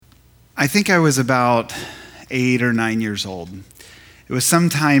I think I was about 8 or 9 years old. It was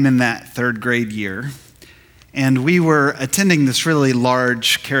sometime in that third grade year, and we were attending this really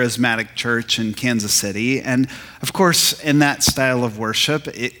large charismatic church in Kansas City. And of course, in that style of worship,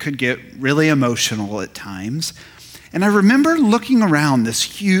 it could get really emotional at times. And I remember looking around this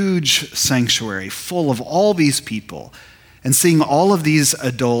huge sanctuary full of all these people and seeing all of these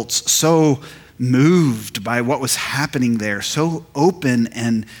adults so moved by what was happening there, so open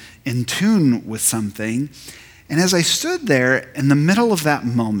and in tune with something. And as I stood there in the middle of that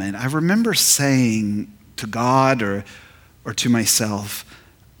moment, I remember saying to God or to myself,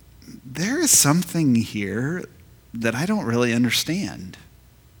 there is something here that I don't really understand.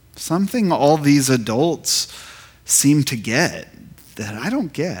 Something all these adults seem to get that I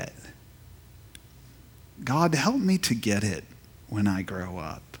don't get. God, help me to get it when I grow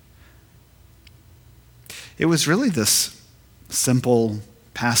up. It was really this simple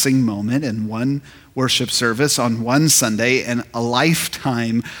passing moment in one worship service on one Sunday and a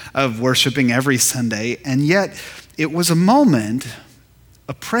lifetime of worshiping every Sunday. And yet it was a moment,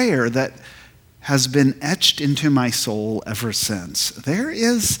 a prayer that has been etched into my soul ever since. There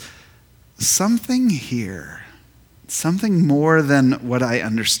is something here, something more than what I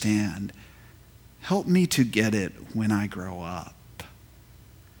understand. Help me to get it when I grow up.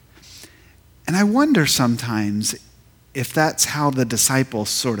 And I wonder sometimes if that's how the disciples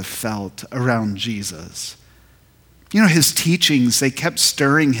sort of felt around Jesus. You know, his teachings, they kept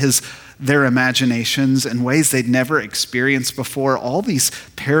stirring their imaginations in ways they'd never experienced before. All these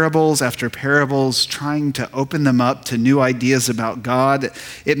parables after parables, trying to open them up to new ideas about God.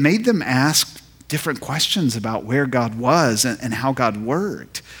 It made them ask different questions about where God was and how God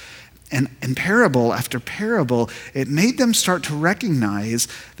worked. And parable after parable, it made them start to recognize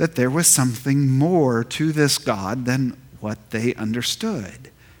that there was something more to this God than what they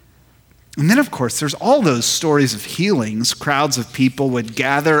understood. And then, of course, there's all those stories of healings. Crowds of people would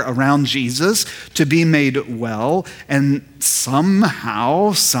gather around Jesus to be made well, and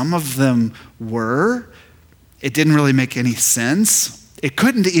somehow, some of them were. It didn't really make any sense. It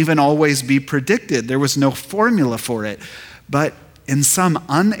couldn't even always be predicted. There was no formula for it. But in some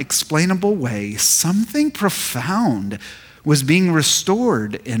unexplainable way, something profound was being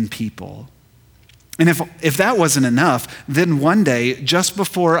restored in people. And if that wasn't enough, then one day, just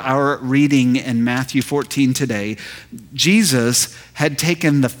before our reading in Matthew 14 today, Jesus had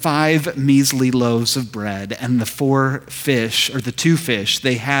taken the 5 measly loaves of bread and the 4 fish, or the 2 fish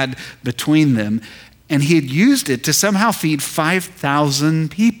they had between them, and he had used it to somehow feed 5,000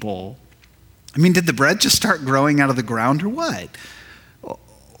 people. I mean, did the bread just start growing out of the ground or what?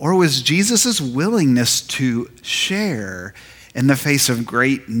 Or was Jesus' willingness to share in the face of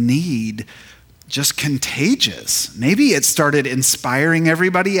great need just contagious? Maybe it started inspiring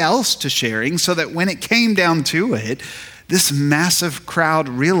everybody else to sharing, so that when it came down to it, this massive crowd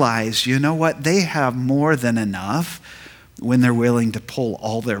realized, you know what, they have more than enough when they're willing to pull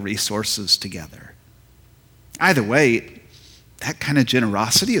all their resources together. Either way, that kind of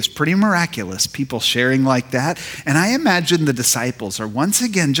generosity is pretty miraculous, people sharing like that. And I imagine the disciples are once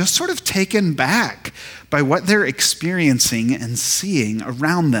again just sort of taken back by what they're experiencing and seeing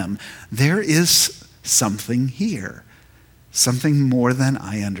around them. There is something here, something more than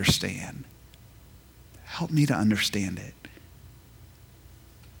I understand. Help me to understand it.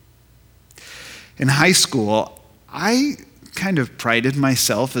 In high school, I kind of prided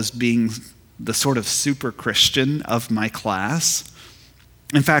myself as being the sort of super Christian of my class.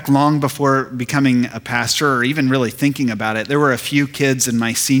 In fact, long before becoming a pastor or even really thinking about it, there were a few kids in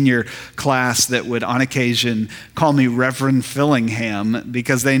my senior class that would on occasion call me Reverend Fillingham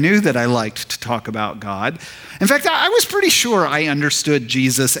because they knew that I liked to talk about God. In fact, I was pretty sure I understood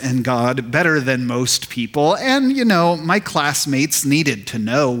Jesus and God better than most people. And, you know, my classmates needed to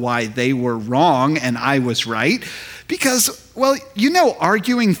know why they were wrong and I was right. Because, well, you know,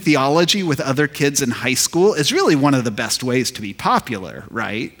 arguing theology with other kids in high school is really one of the best ways to be popular,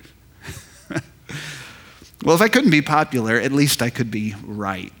 right? Well, if I couldn't be popular, at least I could be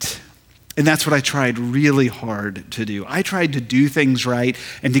right. And that's what I tried really hard to do. I tried to do things right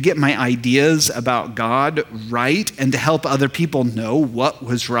and to get my ideas about God right and to help other people know what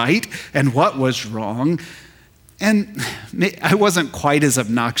was right and what was wrong. And I wasn't quite as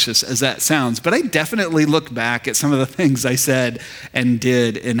obnoxious as that sounds, but I definitely look back at some of the things I said and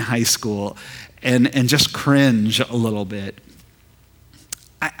did in high school and just cringe a little bit.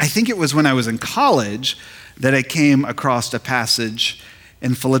 I think it was when I was in college that I came across a passage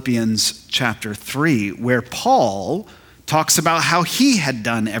in Philippians chapter 3 where Paul talks about how he had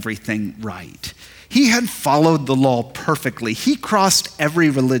done everything right. He had followed the law perfectly. He crossed every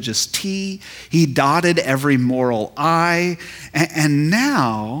religious T. He dotted every moral I. And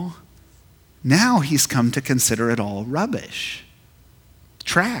now he's come to consider it all rubbish.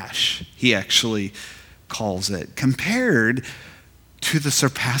 Trash, he actually calls it, compared to the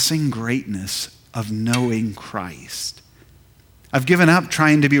surpassing greatness of knowing Christ. I've given up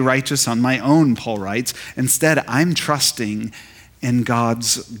trying to be righteous on my own, Paul writes. Instead, I'm trusting in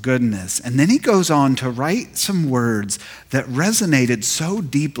God's goodness. And then he goes on to write some words that resonated so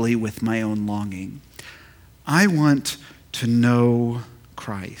deeply with my own longing. I want to know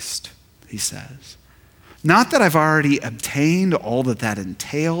Christ, he says. Not that I've already obtained all that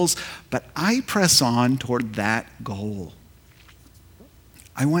entails, but I press on toward that goal.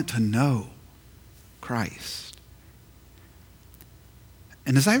 I want to know Christ.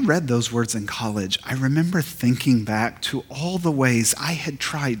 And as I read those words in college, I remember thinking back to all the ways I had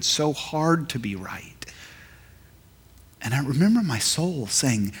tried so hard to be right. And I remember my soul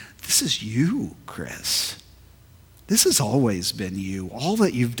saying, this is you, Chris. This has always been you. All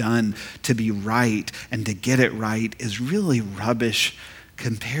that you've done to be right and to get it right is really rubbish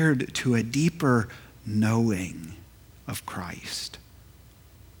compared to a deeper knowing of Christ.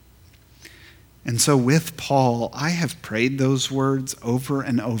 And so with Paul, I have prayed those words over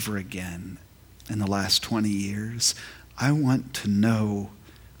and over again in the last 20 years. I want to know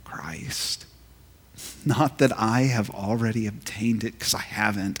Christ. Not that I have already obtained it, because I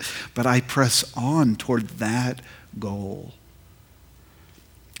haven't, but I press on toward that goal.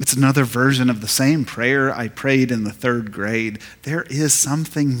 It's another version of the same prayer I prayed in the 3rd grade. There is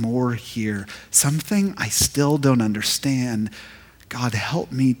something more here, something I still don't understand. God,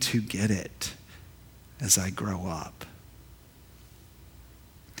 help me to get it as I grow up.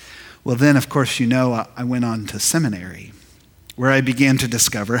 Well, then, of course, I went on to seminary, where I began to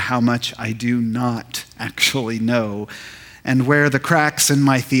discover how much I do not actually know, and where the cracks in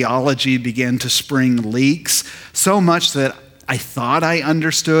my theology began to spring leaks, so much that I thought I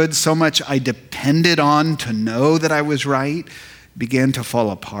understood, so much I depended on to know that I was right, began to fall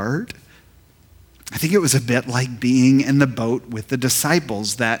apart. I think it was a bit like being in the boat with the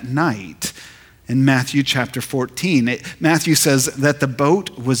disciples that night. In Matthew chapter 14, Matthew says that the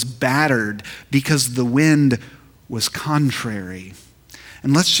boat was battered because the wind was contrary.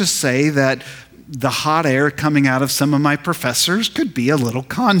 And let's just say that the hot air coming out of some of my professors could be a little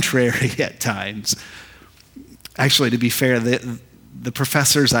contrary at times. Actually, to be fair, the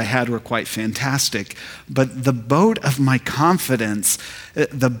professors I had were quite fantastic, but the boat of my confidence,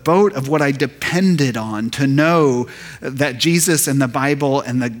 the boat of what I depended on to know that Jesus and the Bible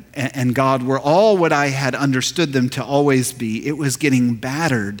and God were all what I had understood them to always be, it was getting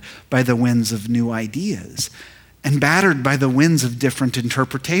battered by the winds of new ideas, and battered by the winds of different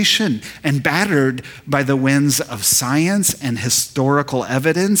interpretation, and battered by the winds of science and historical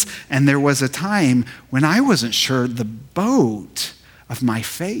evidence. And there was a time when I wasn't sure the boat of my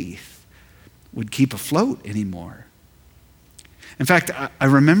faith would keep afloat anymore. In fact, I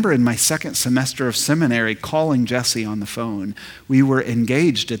remember in my 2nd semester of seminary calling Jessie on the phone. We were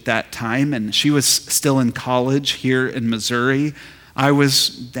engaged at that time, and she was still in college here in Missouri. I was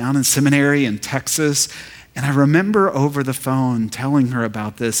down in seminary in Texas. And I remember over the phone telling her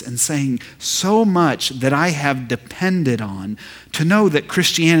about this and saying so much that I have depended on to know that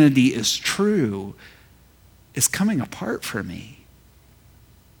Christianity is true is coming apart for me.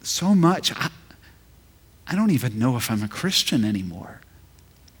 So much, I don't even know if I'm a Christian anymore.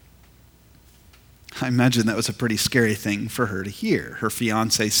 I imagine that was a pretty scary thing for her to hear, her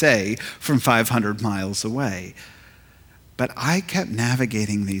fiance say from 500 miles away. But I kept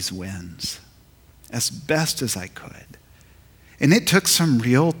navigating these winds as best as I could. And it took some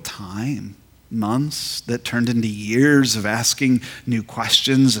real time, months that turned into years of asking new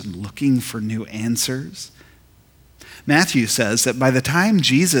questions and looking for new answers. Matthew says that by the time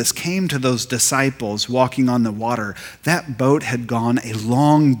Jesus came to those disciples walking on the water, that boat had gone a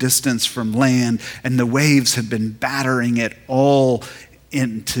long distance from land, and the waves had been battering it all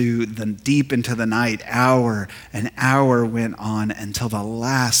deep into the night. Hour and hour went on until the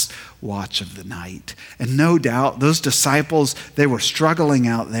last watch of the night. And no doubt those disciples, they were struggling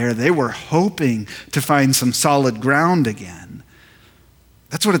out there. They were hoping to find some solid ground again.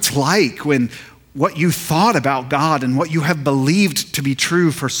 That's what it's like when what you thought about God and what you have believed to be true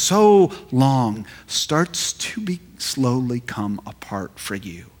for so long starts to slowly come apart for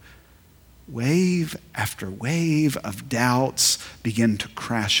you. Wave after wave of doubts begin to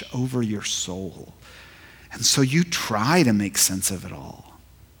crash over your soul. And so you try to make sense of it all.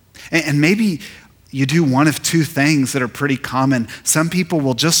 And maybe you do one of two things that are pretty common. Some people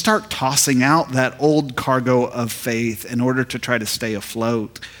will just start tossing out that old cargo of faith in order to try to stay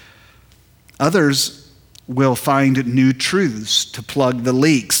afloat. Others will find new truths to plug the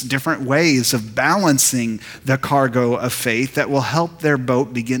leaks, different ways of balancing the cargo of faith that will help their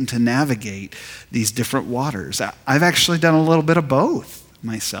boat begin to navigate these different waters. I've actually done a little bit of both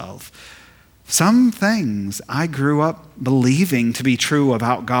myself. Some things I grew up believing to be true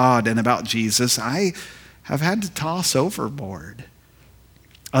about God and about Jesus, I have had to toss overboard.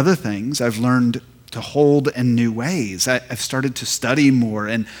 Other things I've learned to hold in new ways. I've started to study more,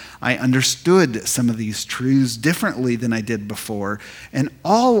 and I understood some of these truths differently than I did before. And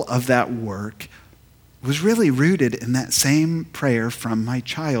all of that work was really rooted in that same prayer from my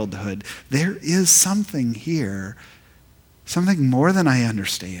childhood. There is something here, something more than I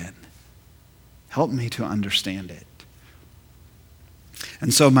understand. Help me to understand it.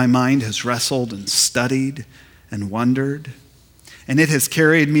 And so my mind has wrestled and studied and wondered, and it has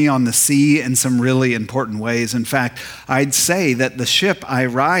carried me on the sea in some really important ways. In fact, I'd say that the ship I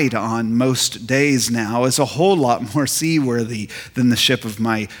ride on most days now is a whole lot more seaworthy than the ship of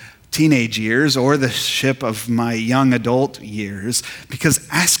my teenage years or the ship of my young adult years, because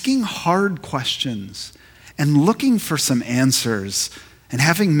asking hard questions and looking for some answers and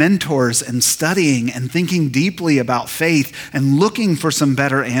having mentors and studying and thinking deeply about faith and looking for some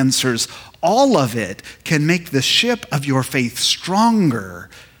better answers, all of it can make the ship of your faith stronger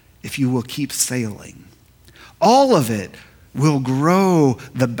if you will keep sailing. All of it will grow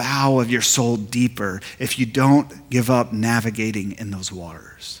the bow of your soul deeper if you don't give up navigating in those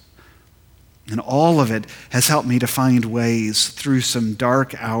waters. And all of it has helped me to find ways through some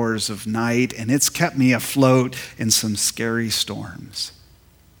dark hours of night, and it's kept me afloat in some scary storms.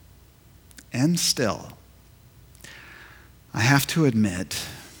 And still, I have to admit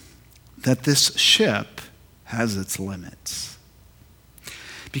that this ship has its limits.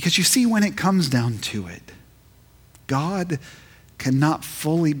 Because you see, when it comes down to it, God cannot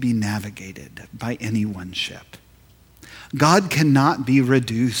fully be navigated by any one ship. God cannot be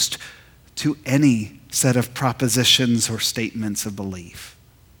reduced to any set of propositions or statements of belief.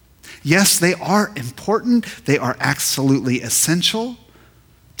 Yes, they are important. They are absolutely essential.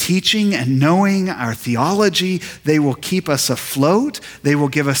 Teaching and knowing our theology, they will keep us afloat. They will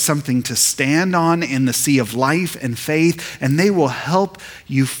give us something to stand on in the sea of life and faith, and they will help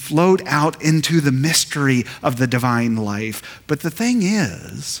you float out into the mystery of the divine life. But the thing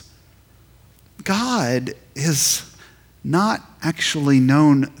is, God is not actually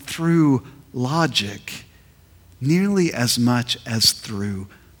known through logic nearly as much as through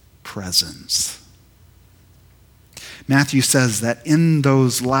presence. Matthew says that in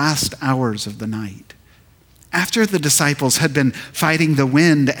those last hours of the night, after the disciples had been fighting the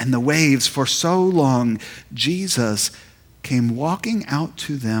wind and the waves for so long, Jesus came walking out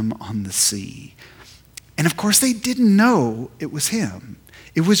to them on the sea. And of course, they didn't know it was him.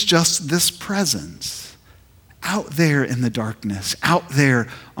 It was just this presence out there in the darkness, out there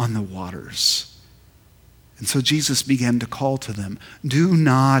on the waters. And so Jesus began to call to them, "Do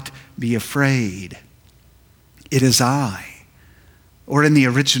not be afraid. It is I." Or in the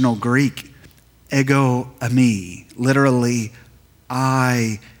original Greek, ego eimi, literally,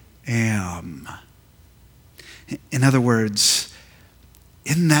 I am. In other words,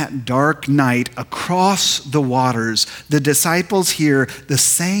 in that dark night across the waters, the disciples hear the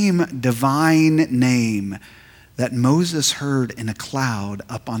same divine name that Moses heard in a cloud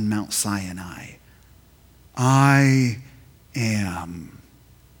up on Mount Sinai. I am.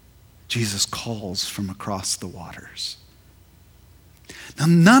 Jesus calls from across the waters. Now,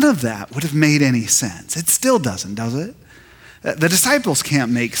 none of that would have made any sense. It still doesn't, does it? The disciples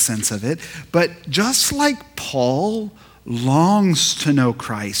can't make sense of it, but just like Paul longs to know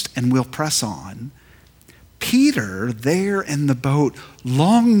Christ and will press on, Peter, there in the boat,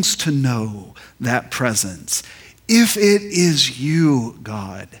 longs to know that presence. If it is you,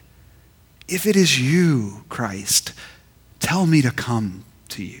 God, if it is you, Christ, tell me to come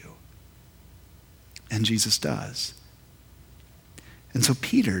to you. And Jesus does. And so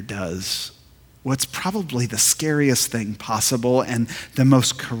Peter does what's probably the scariest thing possible and the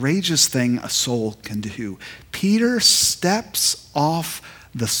most courageous thing a soul can do. Peter steps off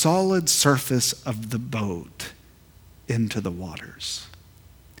the solid surface of the boat into the waters.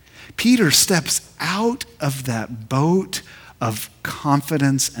 Peter steps out of that boat of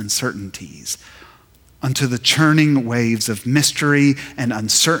confidence and certainties onto the churning waves of mystery and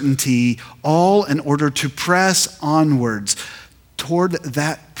uncertainty, all in order to press onwards toward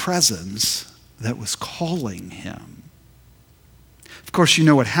that presence that was calling him. Of course, you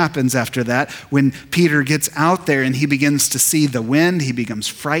know what happens after that. When Peter gets out there and he begins to see the wind, he becomes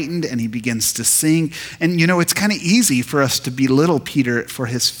frightened and he begins to sink. And it's kind of easy for us to belittle Peter for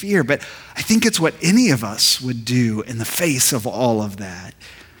his fear, but I think it's what any of us would do in the face of all of that.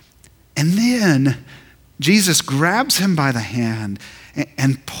 And then Jesus grabs him by the hand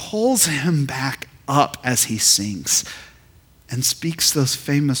and pulls him back up as he sinks and speaks those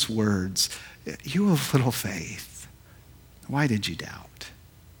famous words, "You of little faith, why did you doubt?"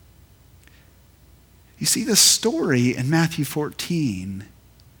 You see, this story in Matthew 14,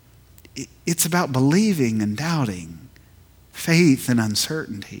 it's about believing and doubting, faith and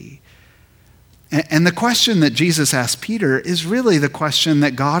uncertainty. And the question that Jesus asked Peter is really the question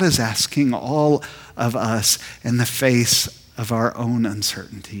that God is asking all of us in the face of our own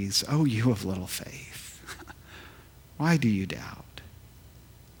uncertainties. Oh, you of little faith, why do you doubt?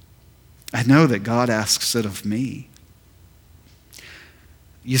 I know that God asks it of me.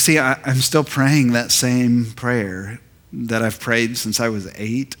 You see, I'm still praying that same prayer that I've prayed since I was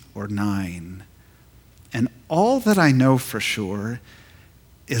 8 or 9. And all that I know for sure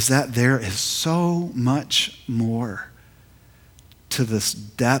is that there is so much more to this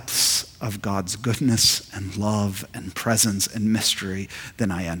depths of God's goodness and love and presence and mystery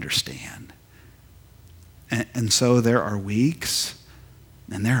than I understand. And so there are weeks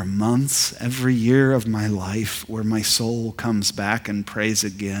and there are months every year of my life where my soul comes back and prays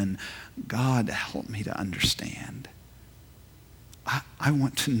again, "God, help me to understand. I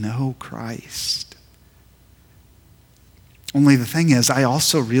want to know Christ." Only the thing is, I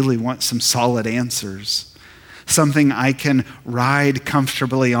also really want some solid answers. Something I can ride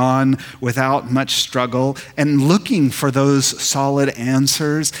comfortably on without much struggle. And looking for those solid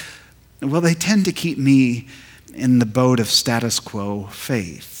answers, well, they tend to keep me in the boat of status quo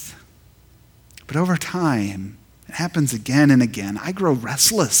faith. But over time, it happens again and again. I grow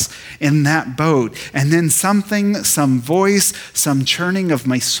restless in that boat. And then something, some voice, some churning of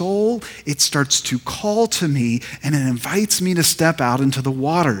my soul, it starts to call to me and it invites me to step out into the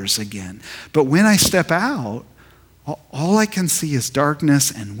waters again. But when I step out, all I can see is darkness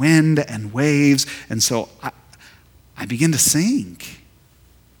and wind and waves. And so I begin to sink.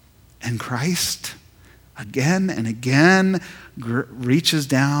 And Christ, again and again, reaches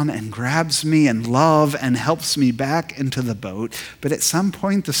down and grabs me in love and helps me back into the boat. But at some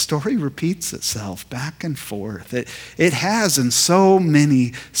point, the story repeats itself back and forth. It has in so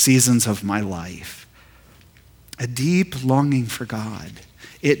many seasons of my life. A deep longing for God.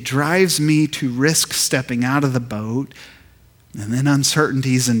 It drives me to risk stepping out of the boat, and then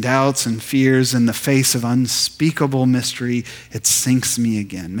uncertainties and doubts and fears in the face of unspeakable mystery, it sinks me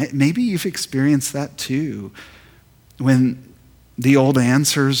again. Maybe you've experienced that too, when the old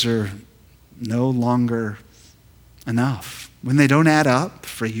answers are no longer enough, when they don't add up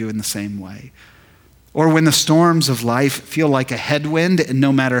for you in the same way. Or when the storms of life feel like a headwind, and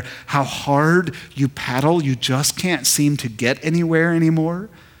no matter how hard you paddle, you just can't seem to get anywhere anymore.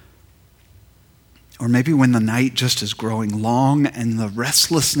 Or maybe when the night just is growing long and the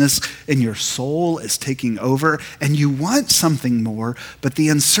restlessness in your soul is taking over and you want something more, but the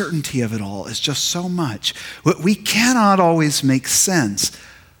uncertainty of it all is just so much. We cannot always make sense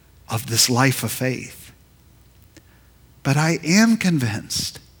of this life of faith. But I am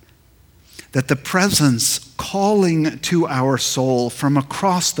convinced that the presence calling to our soul from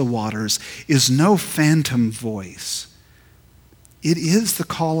across the waters is no phantom voice. It is the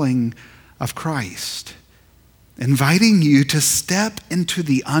calling of Christ, inviting you to step into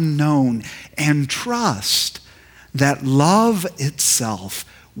the unknown and trust that love itself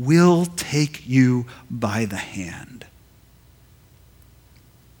will take you by the hand.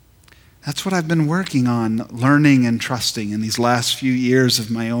 That's what I've been working on, learning and trusting in these last few years of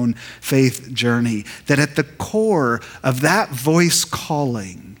my own faith journey, that at the core of that voice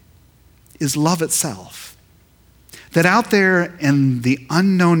calling is love itself. That out there in the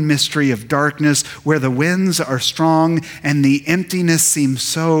unknown mystery of darkness, where the winds are strong and the emptiness seems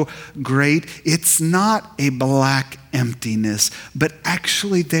so great, it's not a black emptiness, but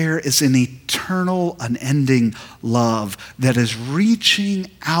actually there is an eternal, unending love that is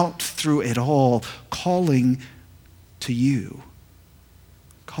reaching out through it all, calling to you,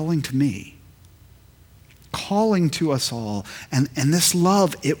 calling to me, calling to us all. And this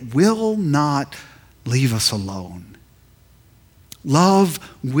love, it will not leave us alone. Love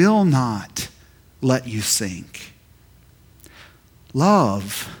will not let you sink.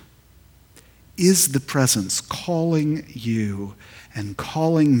 Love is the presence calling you and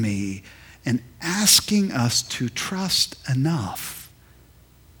calling me and asking us to trust enough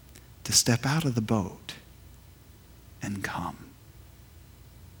to step out of the boat and come.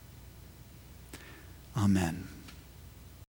 Amen.